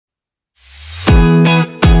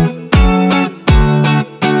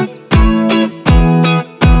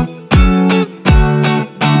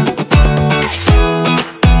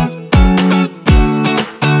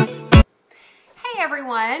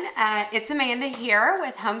It's Amanda here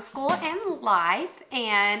with Homeschool and Life,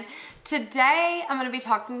 and today I'm going to be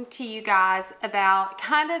talking to you guys about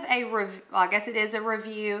kind of a review, well, I guess it is a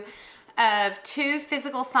review of two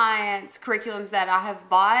physical science curriculums that I have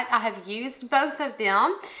bought. I have used both of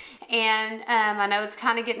them, and I know it's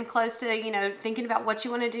kind of getting close to, you know, thinking about what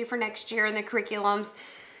you want to do for next year in the curriculums.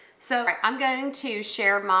 So I'm going to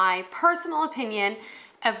share my personal opinion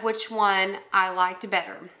of which one I liked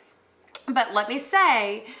better. But let me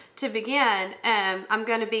say, to begin, I'm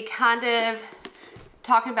going to be kind of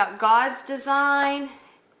talking about God's design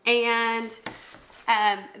and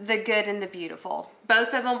the good and the beautiful.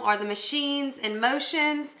 Both of them are the machines and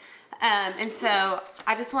motions. And so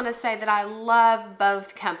I just want to say that I love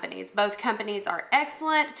both companies. Both companies are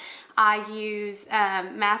excellent. I use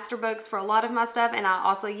Masterbooks for a lot of my stuff, and I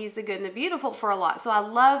also use the good and the beautiful for a lot. So I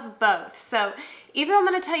love both. So even though I'm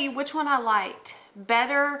going to tell you which one I liked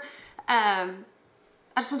better, I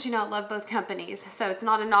just want you to know I love both companies, so it's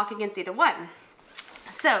not a knock against either one.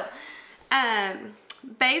 So,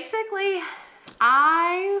 basically,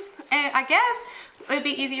 I guess it would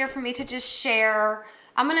be easier for me to just share.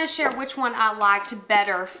 I'm going to share which one I liked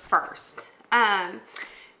better first,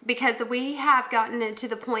 because we have gotten to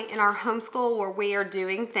the point in our homeschool where we are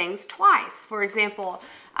doing things twice. For example,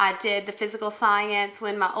 I did the physical science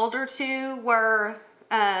when my older two were,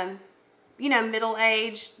 you know,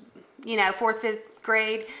 middle-aged, you know, 4th, 5th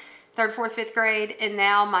grade, 3rd, 4th, 5th grade, and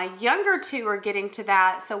now my younger two are getting to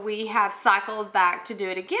that, so we have cycled back to do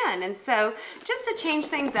it again. And so just to change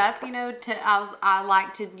things up, you know, I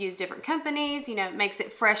like to use different companies. You know, it makes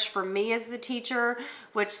it fresh for me as the teacher,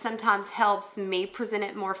 which sometimes helps me present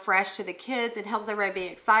it more fresh to the kids and helps everybody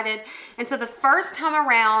be excited. And so the first time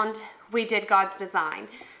around, we did God's design.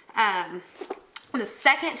 The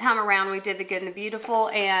second time around, we did the good and the beautiful,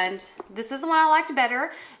 and this is the one I liked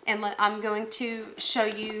better. And I'm going to show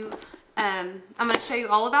you,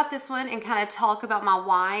 all about this one and kind of talk about my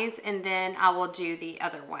whys, and then I will do the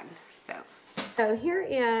other one. So here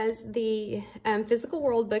is the physical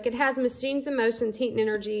world book. It has machines and motions, heat and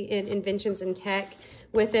energy, and inventions and tech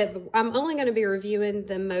with it. I'm only going to be reviewing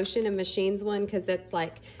the motion and machines one because it's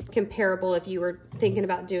like comparable if you were thinking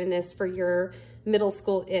about doing this for your middle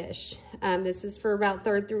school-ish. This is for about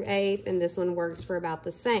 3rd through 8th, and this one works for about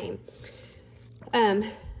the same.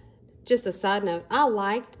 Just a side note, I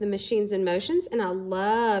liked the machines and motions, and I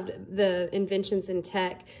loved the inventions and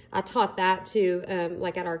tech. I taught that too,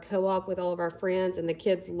 like at our co-op with all of our friends, and the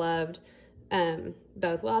kids loved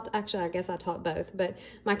both. Well, actually, I guess I taught both, but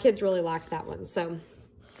my kids really liked that one. So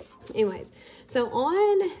anyways, so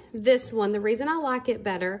on this one, the reason I like it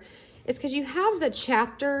better is because you have the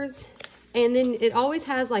chapters, and then it always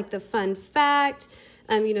has like the fun fact,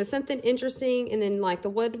 you know, something interesting, and then like the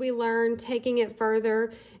what we learned, taking it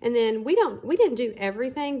further. And then we didn't do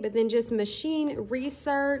everything, but then just machine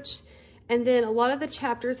research. And then a lot of the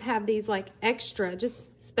chapters have these like extra,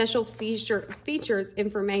 just special features,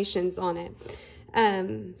 informations on it.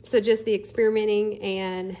 So just the experimenting,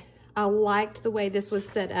 and I liked the way this was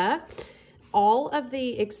set up. All of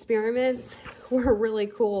the experiments were really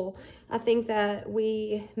cool. I think that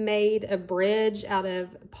we made a bridge out of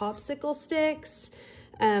popsicle sticks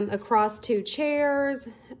across 2 chairs.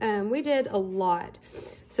 We did a lot.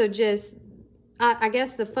 So just, I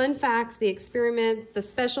guess the fun facts, the experiments, the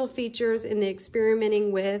special features, and the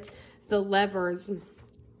experimenting with the levers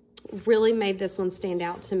really made this one stand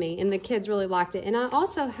out to me. And the kids really liked it. And I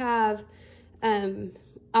also have, I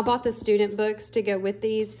bought the student books to go with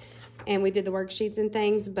these, and we did the worksheets and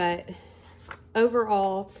things, but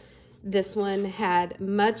overall, this one had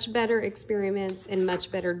much better experiments and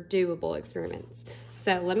much better doable experiments.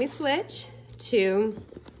 So let me switch to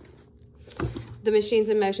the machines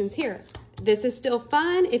and motions here. This is still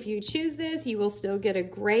fun. If you choose this, you will still get a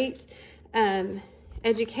great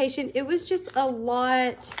education. It was just a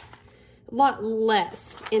lot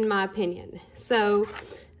less, in my opinion. So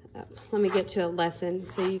let me get to a lesson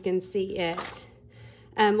so you can see it.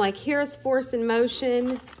 Like here's force and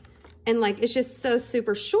motion, and like it's just so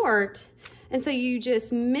super short, and so you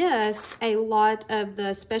just miss a lot of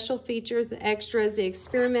the special features, the extras, the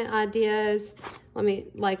experiment ideas. Let me,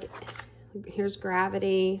 like, here's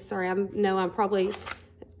gravity. Sorry, I'm probably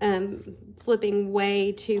flipping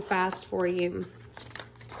way too fast for you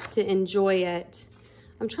to enjoy it.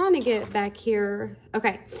 I'm trying to get back here.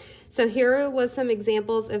 Okay, so here was some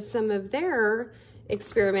examples of some of their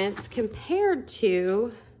experiments compared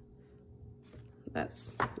to,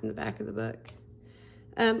 that's in the back of the book.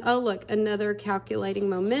 Oh, look, another calculating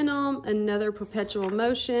momentum, another perpetual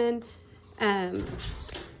motion.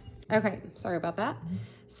 Okay, sorry about that.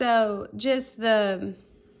 So just the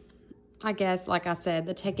I guess, like I said,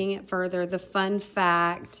 the taking it further, the fun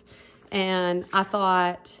fact, and I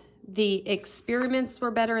thought the experiments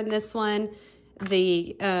were better in this one,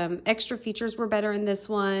 the extra features were better in this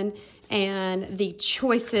one, and the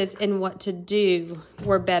choices in what to do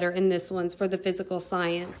were better in this one's for the physical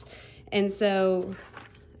science. And so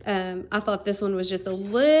I thought this one was just a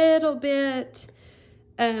little bit,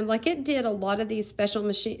 like it did a lot of these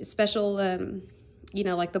special, you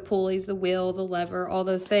know, like the pulleys, the wheel, the lever, all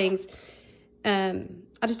those things.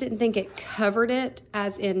 I just didn't think it covered it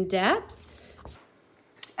as in depth.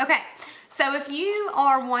 Okay, so if you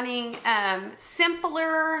are wanting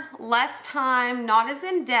simpler, less time, not as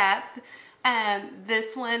in depth,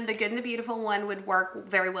 this one, the Good and the Beautiful one, would work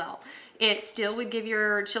very well. It still would give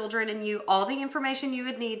your children and you all the information you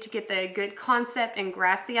would need to get the good concept and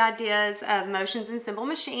grasp the ideas of motions and simple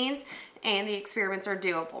machines, and the experiments are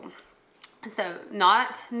doable. So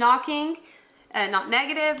not knocking, not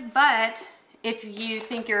negative, but if you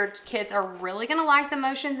think your kids are really going to like the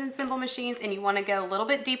motions and simple machines and you want to go a little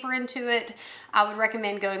bit deeper into it, I would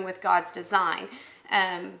recommend going with God's Design.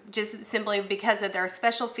 Just simply because of their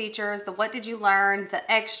special features, the what did you learn,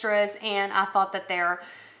 the extras, and I thought that their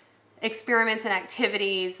experiments and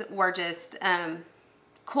activities were just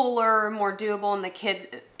cooler, more doable, and the kids,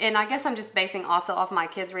 and I guess I'm just basing also off my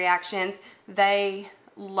kids' reactions, they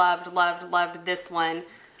loved this one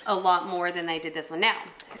a lot more than they did this one. Now,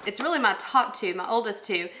 it's really my top two, my oldest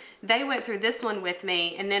two. They went through this one with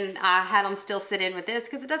me, and then I had them still sit in with this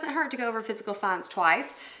because it doesn't hurt to go over physical science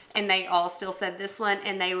twice. And they all still said this one,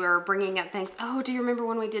 and they were bringing up things. Oh, do you remember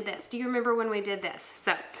when we did this? Do you remember when we did this?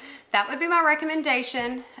 So that would be my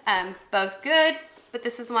recommendation. Both good, but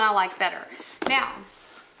this is the one I like better. Now,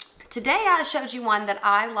 today I showed you one that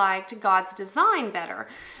I liked God's Design better,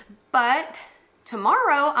 but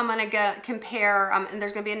tomorrow I'm going to go compare, and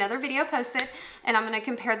there's going to be another video posted, and I'm going to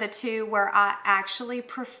compare the two where I actually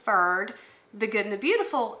preferred the Good and the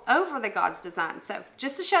Beautiful over the God's Design. So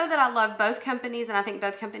just to show that I love both companies, and I think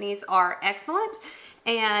both companies are excellent.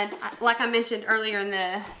 And like I mentioned earlier in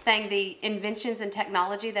the thing, the inventions and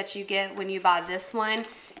technology that you get when you buy this one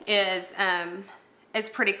is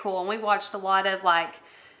pretty cool. And we watched a lot of like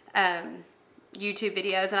YouTube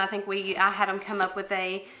videos, and I think I had them come up with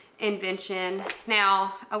a invention.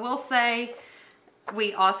 Now, I will say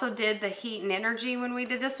we also did the heat and energy when we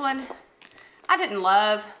did this one. I didn't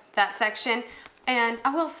love that section, and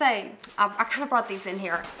I will say I kind of brought these in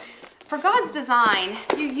here. For God's Design,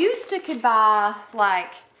 you used to could buy,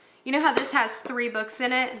 like, you know how this has 3 books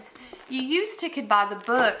in it? You used to could buy the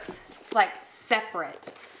books like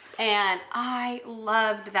separate, and I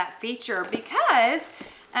loved that feature because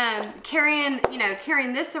carrying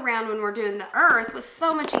this around when we're doing the earth was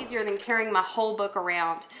so much easier than carrying my whole book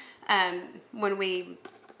around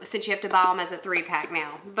since you have to buy them as a 3-pack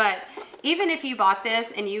now. But even if you bought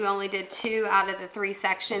this and you only did 2 out of the 3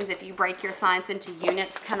 sections, if you break your science into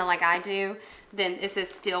units, kind of like I do, then this is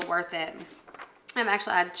still worth it.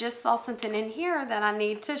 Actually, I just saw something in here that I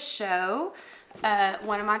need to show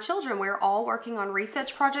one of my children. We're all working on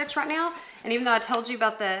research projects right now, and even though I told you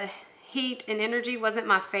about the heat and energy wasn't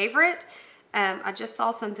my favorite, I just saw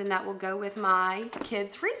something that will go with my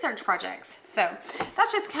kids' research projects. So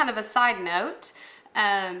that's just kind of a side note.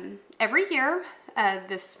 Every year,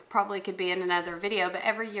 this probably could be in another video, but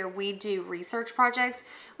every year we do research projects,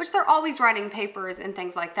 which they're always writing papers and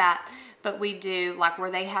things like that. But we do like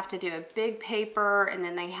where they have to do a big paper and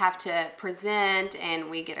then they have to present and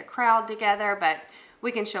we get a crowd together, but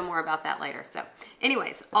we can show more about that later. So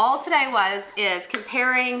anyways, all today is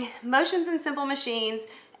comparing motions and simple machines,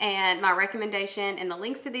 and my recommendation, and the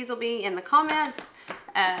links to these will be in the comments.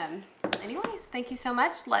 Anyways, thank you so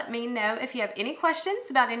much. Let me know if you have any questions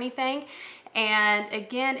about anything. And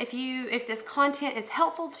again, if this content is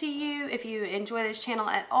helpful to you, if you enjoy this channel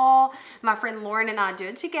at all, my friend Lauren and I do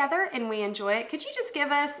it together and we enjoy it. Could you just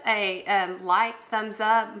give us a like, thumbs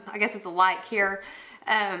up? I guess it's a like here.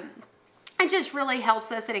 It just really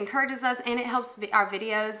helps us. It encourages us, and it helps our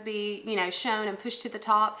videos be, shown and pushed to the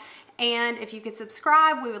top. And if you could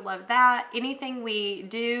subscribe, we would love that. Anything we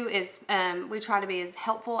do is, we try to be as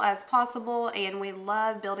helpful as possible, and we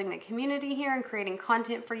love building the community here and creating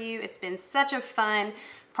content for you. It's been such a fun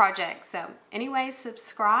project. So anyways,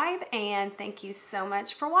 subscribe, and thank you so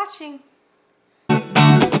much for watching.